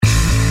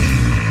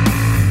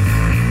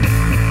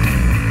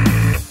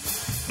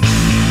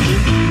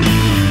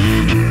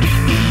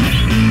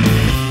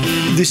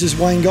This is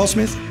Wayne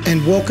Goldsmith,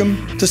 and welcome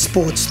to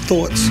Sports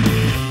Thoughts.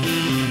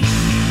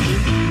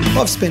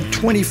 I've spent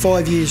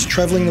 25 years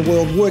travelling the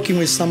world working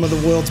with some of the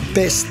world's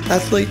best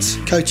athletes,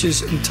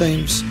 coaches and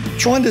teams,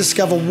 trying to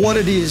discover what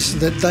it is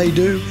that they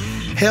do,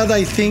 how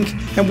they think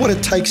and what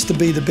it takes to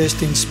be the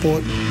best in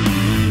sport.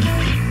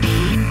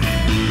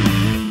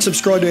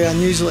 Subscribe to our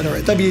newsletter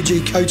at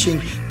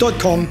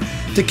wgcoaching.com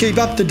to keep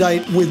up to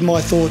date with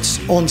my thoughts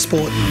on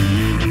sport.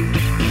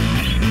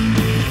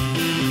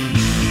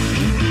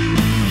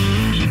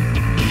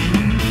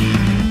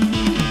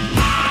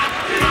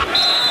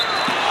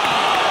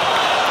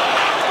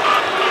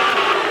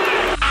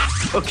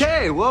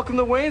 Okay, welcome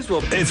to Wayne's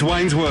World. It's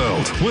Wayne's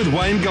World with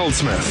Wayne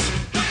Goldsmith.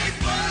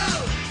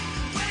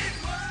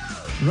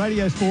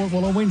 Radio Sport.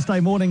 Well, on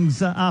Wednesday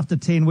mornings after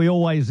 10, we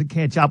always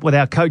catch up with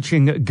our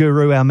coaching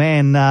guru, our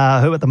man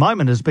who at the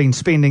moment has been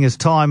spending his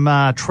time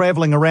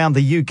travelling around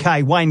the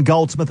UK. Wayne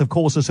Goldsmith, of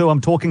course, is who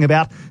I'm talking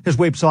about. His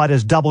website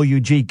is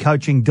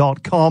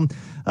wgcoaching.com.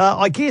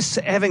 I guess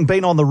having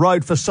been on the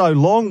road for so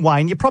long,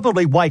 Wayne, you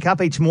probably wake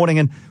up each morning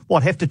and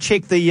have to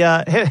check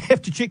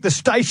the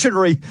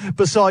stationery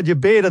beside your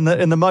bed in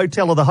the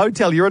motel or the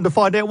hotel you're in to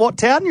find out what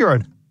town you're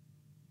in.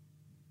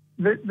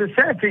 The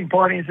sad thing,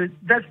 Piney, is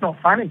that's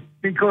not funny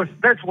because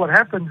that's what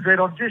happens. That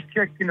I've just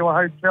checked into a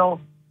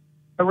hotel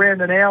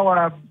around an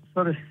hour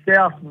sort of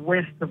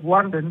southwest of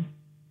London,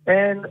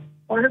 and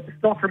I had to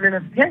stop for a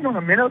minute. Hang on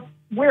a minute,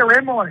 where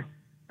am I?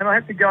 And I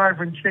had to go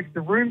over and check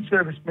the room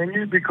service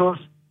menu because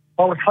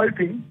I was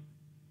hoping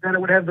that it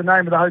would have the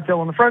name of the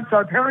hotel on the front. So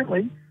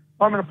apparently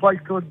I'm in a place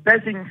called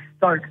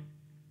Basingstoke,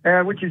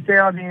 which is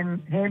down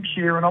in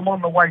Hampshire, and I'm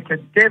on the way to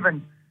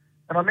Devon.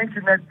 And I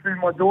mentioned that to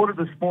my daughter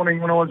this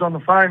morning when I was on the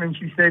phone, and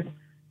she said,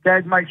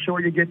 Dad, make sure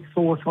you get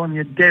sauce on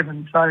your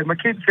Devon. So my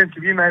kid's sense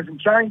of humour hasn't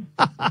changed,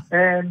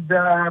 and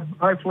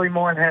hopefully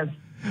mine has.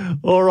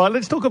 All right,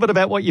 let's talk a bit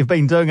about what you've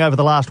been doing over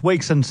the last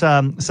week since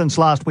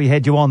last we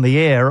had you on the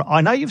air.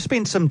 I know you've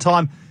spent some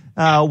time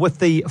with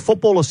the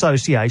Football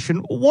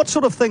Association. What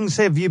sort of things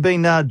have you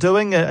been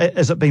doing?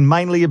 Has it been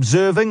mainly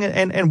observing,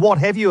 and what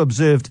have you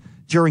observed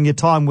during your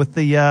time with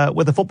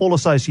the Football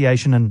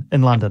Association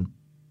in London?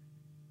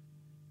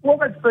 Well,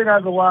 that's been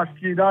over the last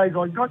few days.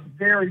 I got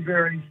very,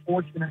 very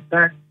fortunate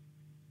that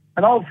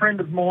an old friend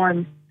of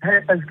mine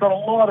has got a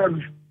lot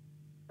of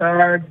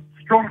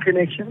strong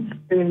connections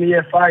in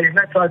the FA, and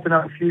that's opened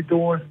up a few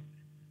doors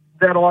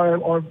that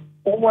I've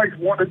always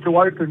wanted to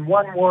open.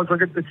 One was I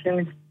got the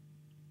chance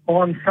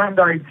on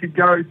Sunday to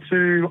go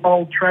to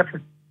Old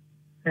Trafford,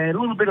 and a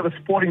little bit of a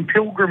sporting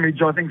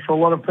pilgrimage, I think, for a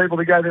lot of people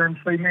to go there and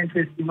see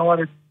Manchester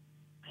United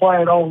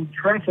play at Old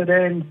Trafford.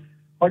 And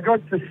I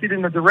got to sit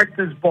in the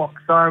director's box,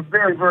 so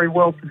very, very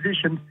well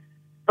positioned.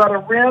 But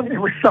around me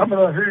was some of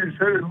the who's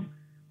who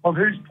of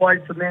who's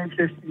played for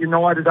Manchester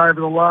United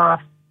over the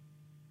last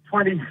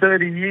 20,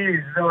 30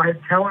 years. So I had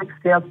talent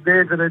scouts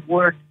there that had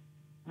worked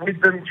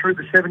with them through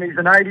the 70s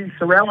and 80s.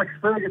 So Alex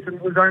Ferguson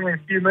was only a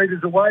few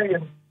metres away,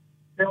 and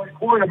it was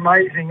quite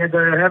amazing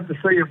to have the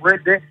Sea of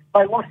Red there.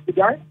 They lost the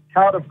game.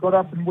 Cardiff got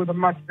up and with a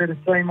much better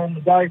team on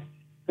the day.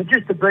 But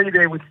just to be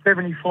there with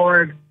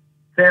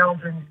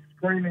 75,000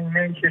 screaming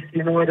Manchester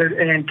United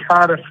and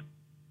Cardiff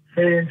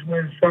fans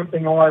was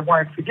something I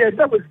won't forget.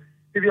 That was,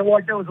 if you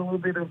like, that was a little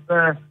bit of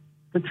the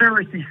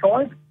touristy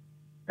side.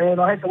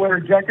 And I had to wear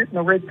a jacket and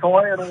a red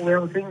tie and all the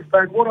other things.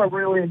 But what I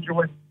really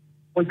enjoyed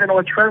was that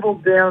I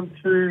travelled down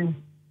to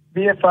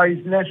the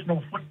FA's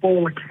National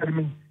Football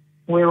Academy,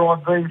 where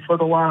I've been for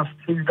the last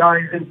 2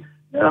 days. And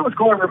that was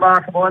quite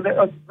remarkable.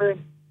 The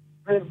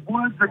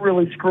words that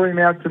really scream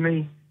out to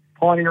me,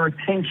 Piney, are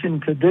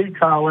attention to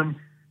detail. And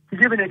to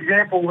give an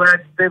example,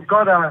 that they've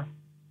got a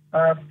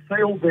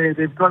field there.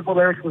 They've got, well,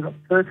 they actually got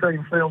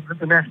 13 fields at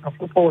the National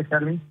Football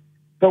Academy.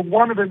 But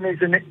one of them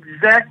is an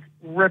exact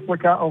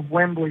replica of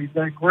Wembley.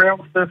 The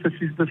ground surface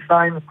is the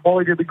same, the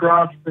quality of the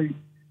grass, the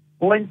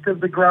length of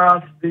the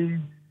grass, the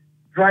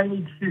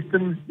drainage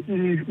systems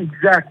is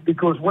exact,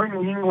 because when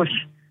the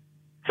English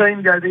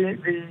team the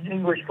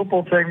English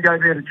football team go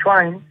there to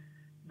train,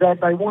 that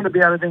they want to be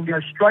able to then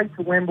go straight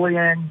to Wembley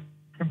and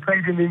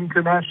compete in the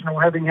international,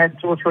 having had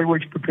 2 or 3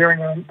 weeks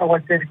preparing an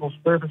identical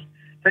surface.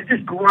 So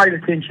just great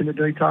attention to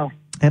detail.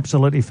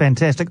 Absolutely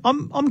fantastic.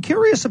 I'm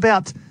curious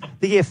about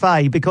the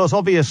FA, because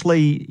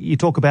obviously you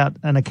talk about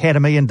an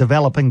academy and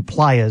developing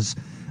players.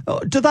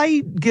 Do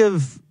they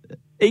give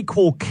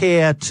equal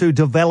care to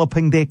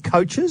developing their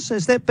coaches?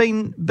 Has that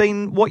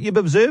been what you've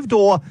observed,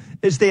 or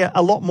is there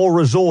a lot more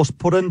resource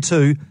put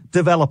into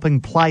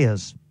developing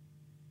players?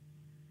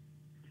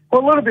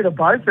 Well, a little bit of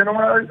both, and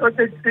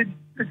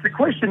it's a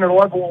question that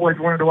I've always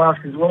wanted to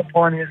ask as well,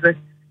 Piney, is that,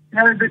 you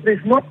know,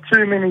 there's not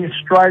too many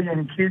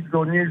Australian kids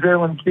or New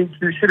Zealand kids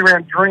who sit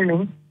around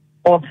dreaming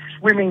of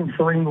swimming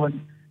for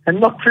England, and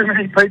not too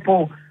many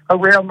people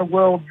around the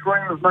world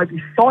dream of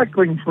maybe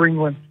cycling for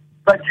England.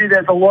 But gee,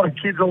 there's a lot of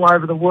kids all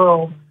over the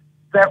world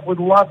that would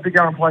love to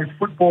go and play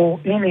football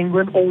in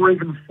England, or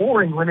even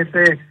for England, if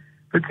they're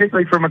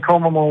particularly from a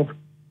Commonwealth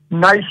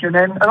nation.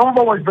 And I've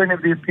always been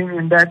of the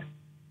opinion that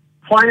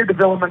player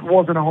development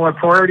wasn't a high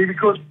priority,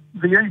 because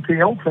the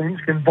EPL teams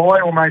can buy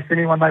almost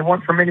anyone they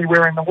want from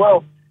anywhere in the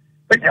world.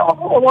 But yeah, I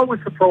was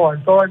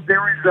surprised.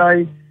 There is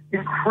a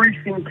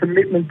increasing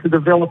commitment to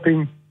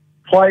developing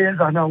players,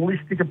 an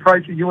holistic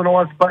approach that you and I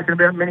have spoken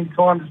about many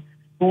times,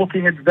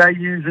 looking at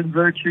values and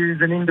virtues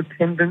and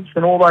independence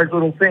and all those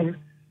little things.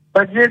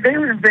 But yeah,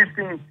 they're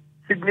investing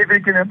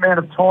significant amount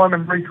of time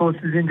and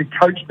resources into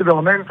coach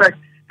development. In fact,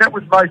 that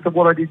was most of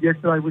what I did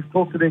yesterday, was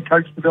talk to their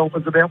coach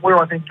developers about where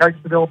I think coach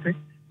development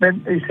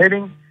is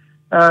heading.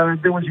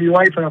 There was a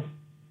UEFA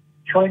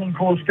training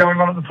course going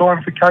on at the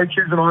time for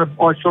coaches, and I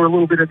saw a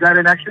little bit of that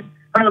in action.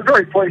 And I was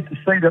very pleased to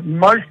see that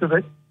most of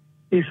it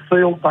is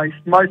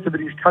field-based. Most of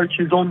it is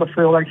coaches on the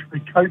field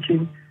actually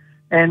coaching,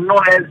 and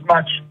not as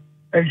much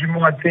as you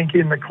might think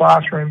in the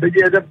classroom. But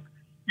yeah, the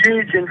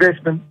huge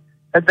investment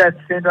at that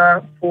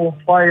centre for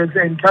players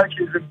and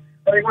coaches. And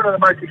I think one of the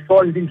most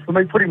exciting things for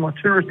me, putting my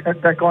tourist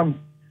hat back on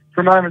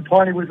for a moment,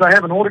 Tiny, was they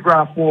have an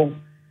autograph wall.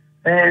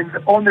 And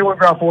on the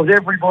autograph wall is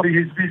everybody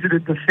who's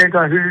visited the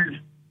centre who's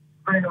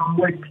been an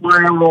elite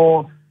player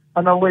or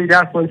an elite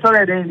athlete. So they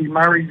had Andy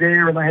Murray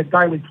there, and they had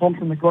Daley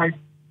Thompson, the great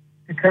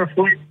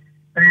decathlete,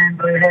 and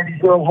they had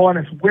His Royal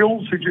Highness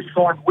Wills, who just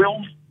signed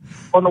wills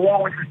on the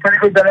wall, which was pretty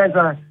good. But as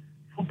a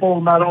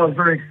football nut, I was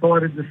very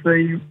excited to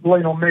see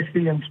Lionel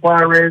Messi and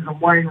Suarez and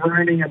Wayne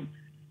Rooney and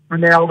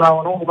Ronaldo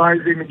and all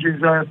those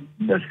images,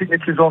 the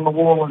signatures on the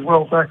wall as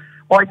well. So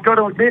I got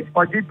to admit,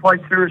 I did play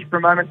tourist for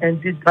a moment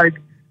and did take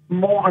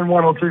more than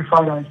one or two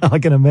photos. I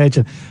can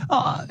imagine.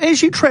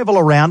 As you travel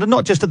around, and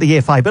not just at the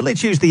FA, but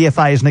let's use the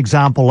FA as an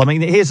example. I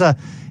mean, here's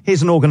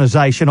an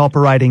organisation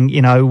operating,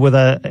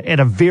 at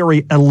a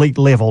very elite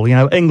level.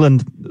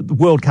 England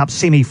World Cup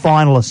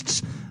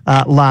semi-finalists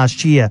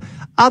last year.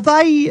 Are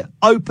they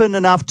open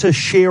enough to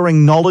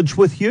sharing knowledge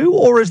with you,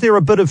 or is there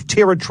a bit of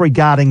territory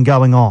guarding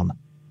going on?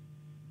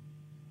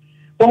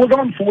 Well,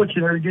 I'm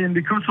fortunate again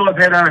because I've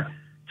had a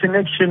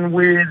connection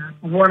with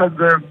one of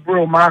the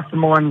real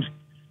masterminds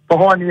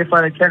behind the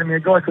FA Academy, a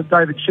guy called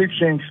David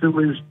Sheepshanks, who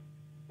was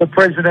the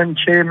president and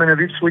chairman of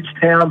Ipswich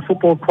Town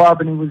Football Club,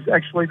 and he was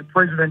actually the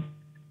president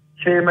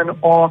chairman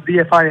of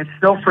the FA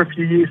itself for a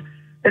few years.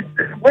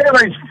 One of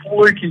those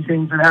fluky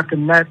things that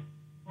happened that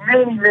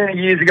many, many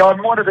years ago, it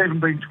might have even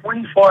been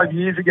 25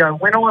 years ago,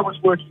 when I was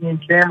working in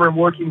Canberra and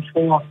working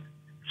for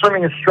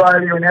Swimming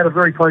Australia and had a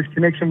very close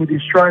connection with the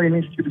Australian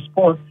Institute of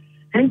Sport,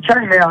 he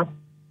came out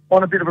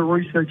on a bit of a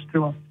research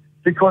tour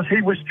because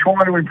he was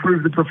trying to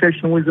improve the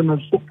professionalism of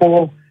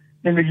football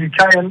in the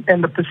UK,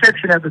 and the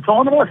perception at the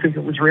time, and I think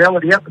it was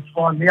reality at the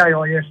time, the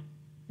AIS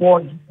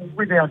was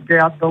without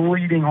doubt the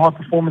leading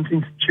high-performance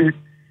institute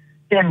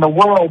in the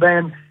world.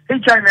 And he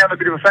came out on a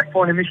bit of a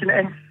fact-finding mission,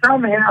 and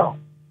somehow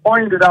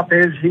I ended up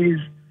as his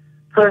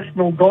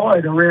personal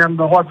guide around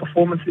the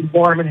high-performance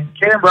environment in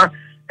Canberra.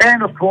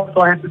 And, of course,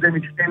 I had to then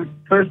extend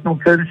personal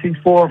courtesies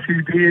for a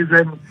few beers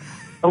and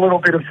a little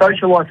bit of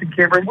social life in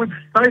Canberra. And we've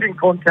stayed in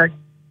contact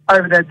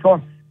over that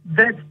time.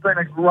 That's been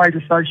a great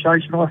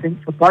association, I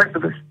think, for both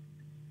of us.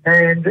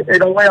 And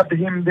it allowed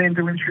him then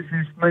to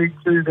introduce me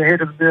to the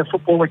head of the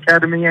Football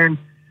Academy and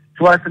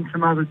to open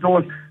some other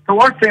doors.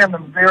 So I found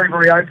them very,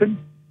 very open.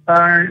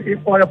 I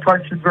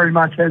approached it very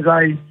much as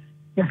a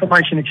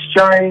information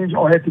exchange.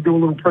 I had to do a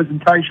little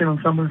presentation on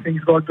some of the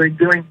things that I'd been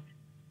doing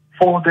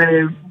for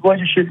their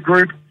leadership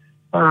group,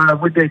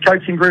 with their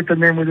coaching group,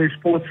 and then with their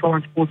sports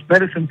science, sports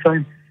medicine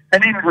team.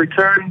 And in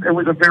return, it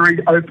was a very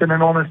open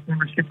and honest and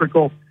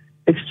reciprocal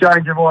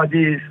exchange of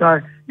ideas. So,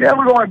 yeah,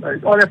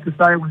 I'd have to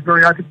say it was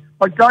very open.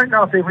 I don't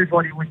know if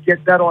everybody would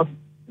get that.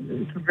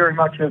 It's very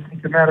much, I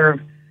think, a matter of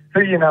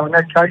who you know in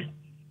that case.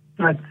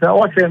 But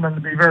I found them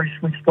to be very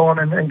switched on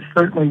and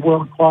certainly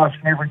world-class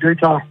in every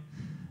detail.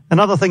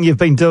 Another thing you've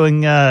been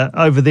doing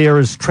over there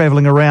is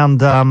travelling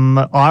around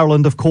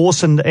Ireland, of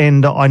course, and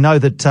I know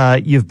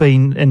that you've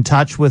been in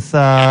touch with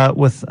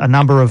a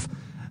number of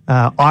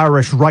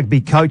Irish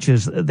rugby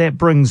coaches. That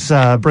brings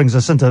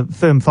us into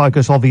firm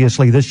focus,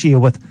 obviously, this year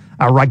with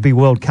a Rugby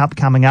World Cup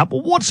coming up.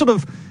 What sort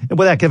of,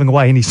 without giving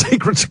away any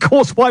secrets, of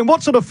course, Wayne,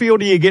 what sort of feel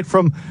do you get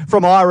from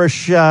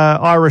Irish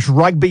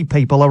rugby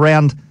people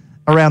around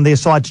their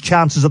side's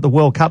chances at the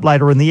World Cup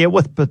later in the year,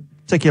 with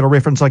particular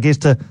reference, I guess,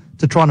 to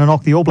trying to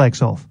knock the All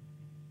Blacks off?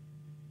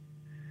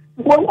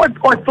 Well,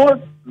 I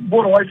thought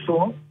what I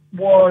saw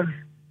was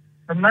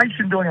a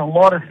nation doing a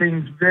lot of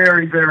things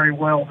very, very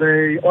well.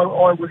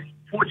 I was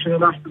fortunate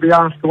enough to be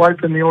asked to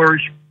open the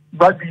Irish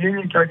Rugby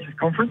Union Coaches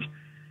Conference.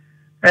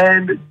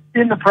 And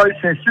in the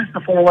process, just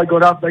before I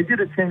got up, they did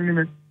a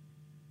 10-minute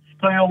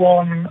spiel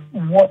on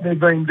what they've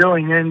been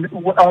doing. And it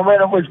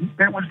was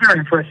very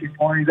impressive,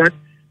 Bonnie, that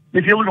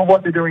if you look at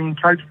what they're doing in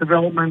coach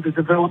development, the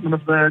development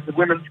of the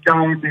women's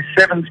game, their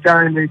sevens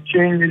game, their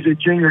juniors, their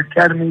junior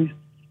academies,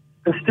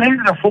 the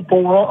standard of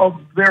football,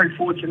 I'm very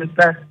fortunate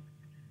that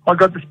I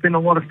got to spend a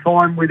lot of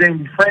time with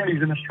Andy Friend,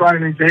 who's an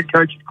Australian, who's the head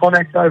coach at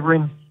Connacht over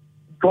in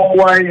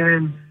Galway,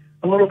 and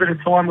a little bit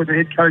of time with the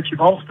head coach of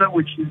Ulster,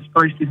 which is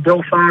based in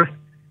Belfast.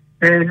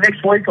 And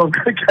next week I'm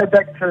going to go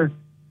back to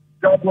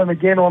Dublin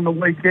again on the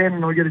weekend,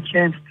 and I get a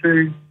chance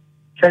to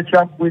catch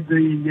up with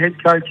the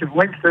head coach of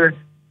Leinster,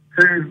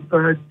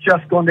 who've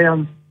just gone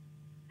down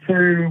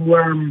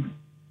to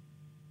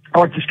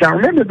I just can't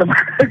remember them.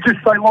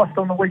 They lost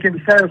on the weekend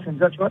to Saracens,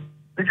 that's right.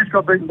 They just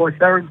got beaten by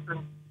Saracens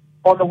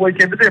on the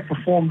weekend, but they've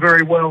performed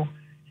very well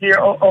here.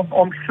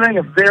 I'm seeing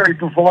a very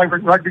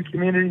vibrant rugby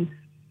community,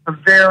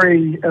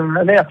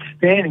 an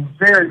outstanding,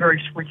 very,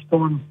 very switched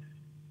on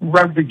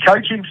rugby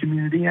coaching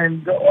community,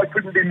 and I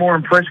couldn't be more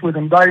impressed with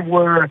them. They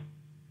were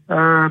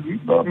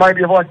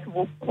maybe of all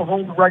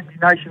the rugby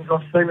nations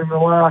I've seen in the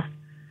last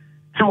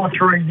 2 or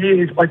 3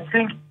 years, I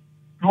think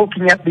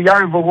looking at the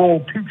overall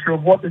picture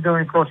of what they're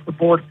doing across the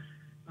board,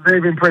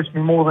 they've impressed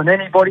me more than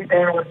anybody, and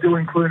I do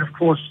include, of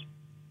course,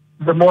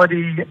 the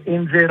mighty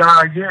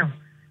NZRU.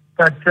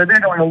 But they're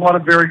doing a lot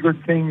of very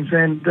good things,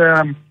 and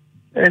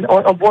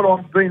what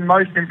I've been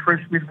most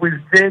impressed with was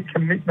their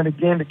commitment,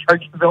 again, to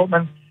coach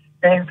development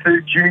and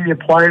to junior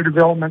player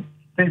development.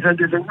 There's a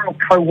real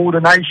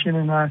coordination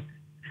and a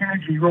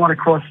synergy right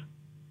across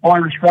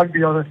Irish rugby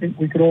that I think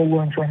we could all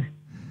learn from.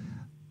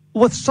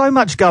 With so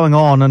much going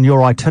on in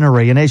your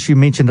itinerary, and as you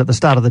mentioned at the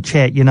start of the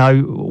chat,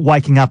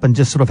 waking up and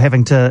just sort of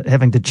having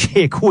to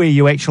check where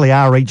you actually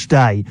are each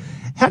day,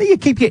 how do you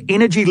keep your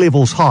energy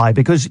levels high?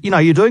 Because,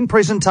 you're doing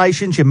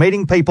presentations, you're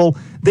meeting people,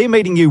 they're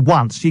meeting you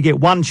once. You get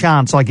one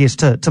chance, I guess,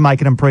 to make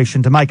an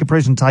impression, to make a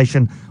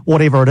presentation,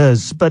 whatever it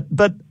is. But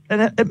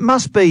it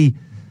must be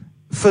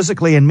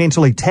physically and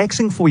mentally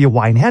taxing for you,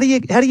 Wayne. How do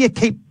you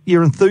keep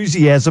your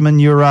enthusiasm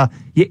and your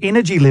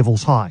energy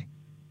levels high?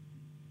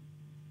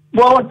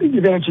 Well, I think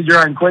you've answered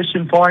your own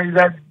question, Piney.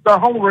 That the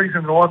whole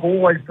reason that I've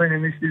always been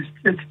in this is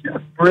it's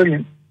just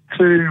brilliant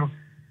to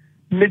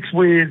mix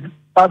with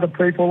other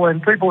people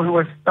and people who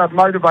are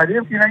motivated.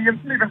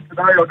 Even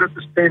today I got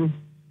to spend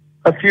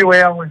a few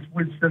hours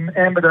with some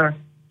amateur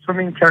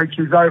swimming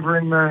coaches over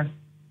in the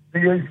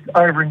east,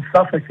 over in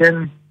Suffolk,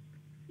 and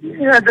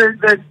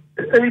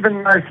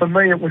even though for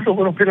me it was a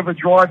little bit of a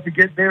drive to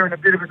get there and a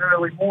bit of an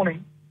early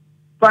morning,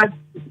 but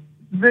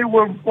I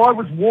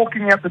was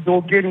walking out the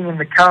door, getting in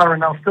the car,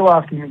 and they were still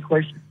asking me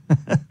questions.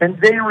 And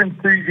their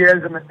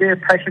enthusiasm and their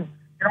passion,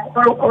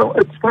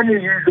 it's funny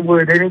to use the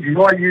word energy.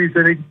 I use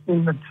it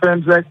in the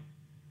terms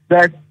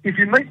that if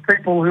you meet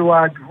people who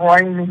are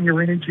draining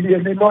your energy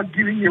and they're not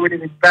giving you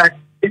anything back,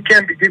 it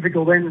can be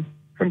difficult. And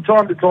from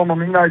time to time,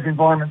 I'm in those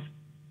environments.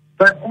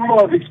 But all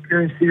I've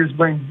experienced here has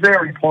been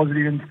very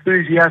positive,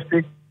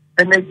 enthusiastic,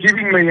 and they're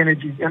giving me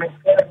energy. And it's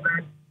like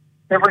that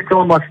every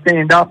time I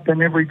stand up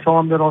and every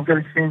time that I've got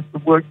a chance to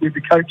work with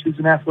the coaches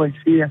and athletes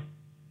here,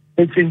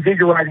 it's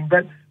invigorating.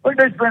 But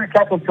there's been a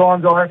couple of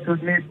times, I have to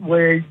admit,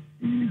 where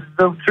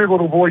the two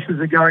little voices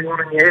are going on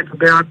in your head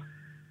about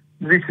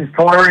this is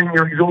tiring,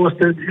 you're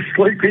exhausted, you're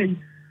sleepy,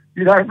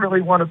 you don't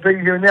really want to be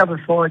here. And the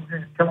other side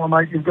says, come on,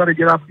 mate, you've got to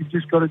get up, you've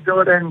just got to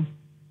do it. And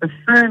as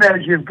soon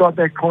as you've got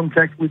that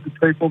contact with the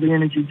people, the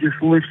energy just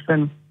lifts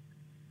and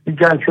you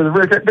go through the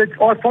roof. But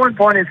I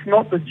find, it's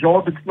not the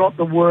job, it's not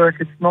the work,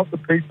 it's not the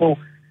people.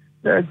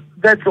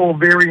 That's all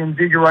very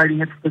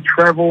invigorating. It's the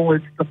travel,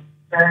 it's the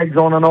bags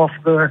on and off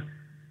the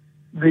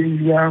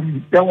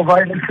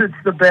elevators, it's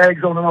the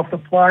bags on and off the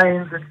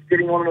planes, it's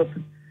getting on and off.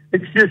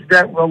 It's just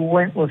that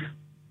relentless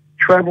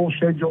travel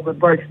schedule that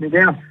breaks me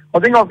down. I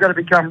think I've got to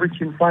become rich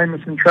and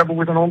famous and travel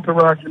with an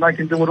entourage, and they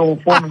can do it all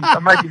for me. So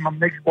maybe my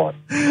next one.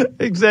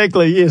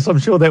 Exactly. Yes, I'm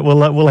sure that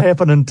will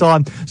happen in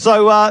time.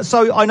 So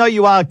I know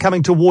you are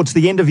coming towards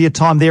the end of your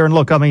time there, and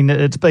look, I mean,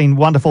 it's been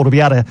wonderful to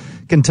be able to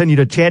continue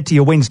to chat to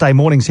you Wednesday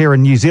mornings here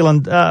in New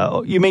Zealand.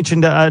 You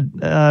mentioned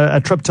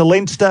a trip to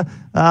Leinster.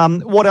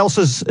 What else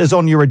is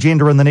on your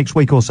agenda in the next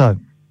week or so?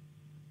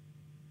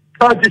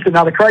 Just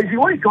another crazy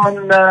week.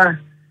 I'm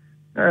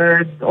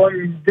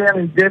down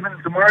in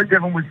Devon tomorrow,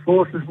 Devon with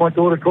Force, as my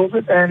daughter calls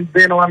it, and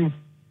then I'm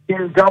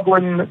in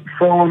Dublin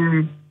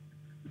from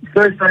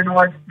Thursday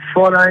night,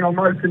 Friday, and I'm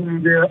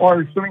opening the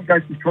Irish Swimming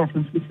Coaches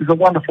Conference, which is a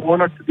wonderful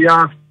honour to be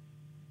asked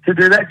to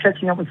do that,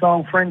 catching up with some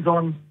old friends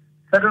on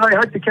Saturday. I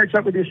hope to catch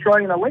up with the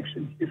Australian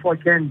election, if I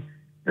can.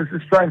 There's the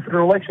Australian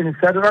federal election is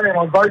Saturday, and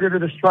I voted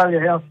at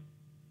Australia House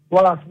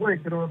last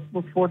week, and I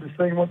look forward to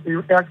seeing what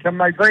the outcome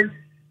may be.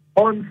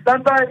 On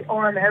Sunday,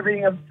 I'm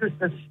having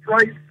just a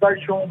straight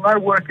social, no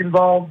work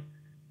involved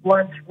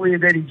lunch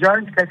with Eddie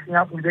Jones, catching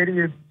up with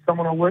Eddie,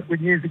 someone I worked with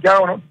years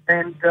ago,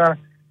 and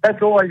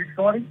that's always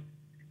exciting.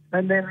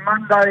 And then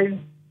Monday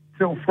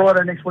till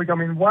Friday next week, I'm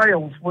in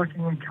Wales,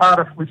 working in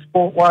Cardiff with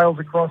Sport Wales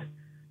across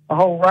a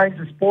whole range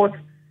of sports.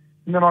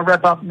 And then I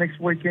wrap up next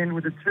weekend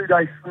with a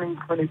 2-day swimming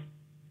clinic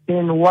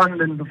in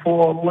London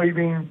before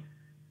leaving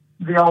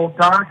the old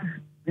dark,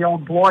 the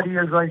old Blighty,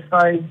 as they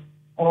say,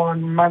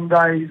 on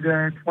Monday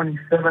the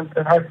 27th,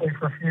 and hopefully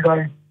for a few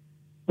days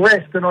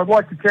rest. And I'd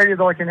like to tell you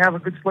that I can have a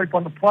good sleep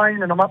on the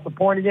plane and I'm up the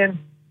point again,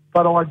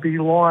 but I'd be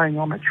lying.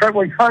 I'm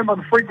travelling home on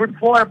the frequent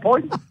flyer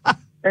point,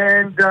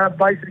 and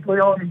basically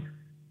I'm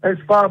as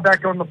far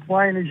back on the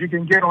plane as you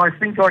can get. I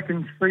think I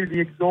can see the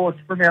exhaust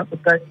from out the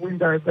back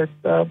window that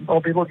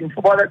I'll be looking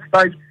for. By that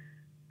stage,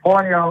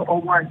 Piney, I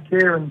won't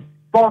care. And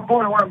by the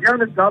way, I'm going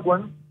to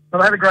Dublin,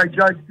 and I had a great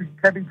joke.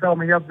 Cabby told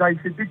me the other day,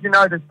 he said, did you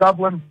know that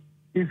Dublin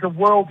is the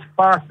world's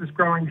fastest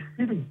growing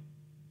city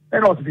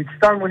And I was a bit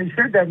stung when he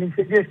said that. And he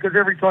said, yes, because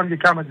every time you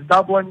come, it's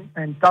Dublin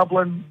and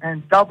Dublin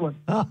and Dublin.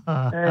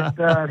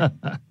 And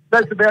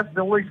that's about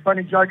the least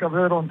funny joke I've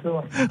heard on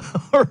tour.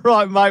 All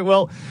right, mate.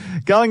 Well,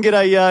 go and get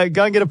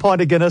a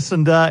pint of Guinness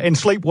and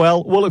sleep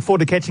well. We'll look forward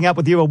to catching up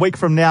with you a week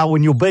from now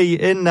when you'll be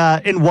in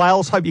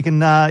Wales. Hope you can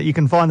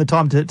find the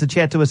time to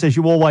chat to us as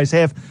you always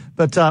have.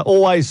 But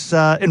always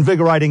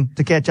invigorating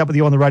to catch up with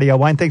you on the radio,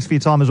 Wayne. Thanks for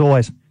your time as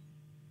always.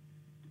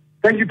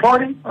 Thank you,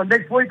 Piney.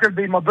 Next week it'll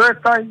be my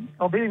birthday.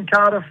 I'll be in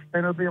Cardiff,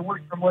 and it'll be a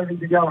week from leaving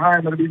to go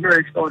home. It'll be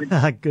very exciting.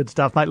 Good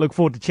stuff, mate. Look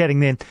forward to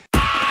chatting then.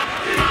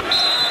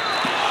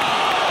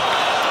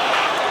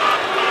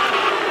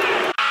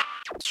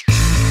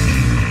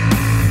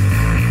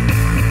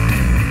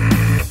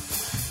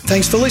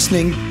 Thanks for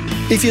listening.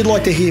 If you'd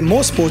like to hear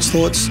more sports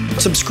thoughts,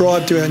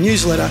 subscribe to our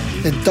newsletter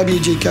at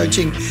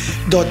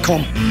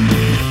wgcoaching.com.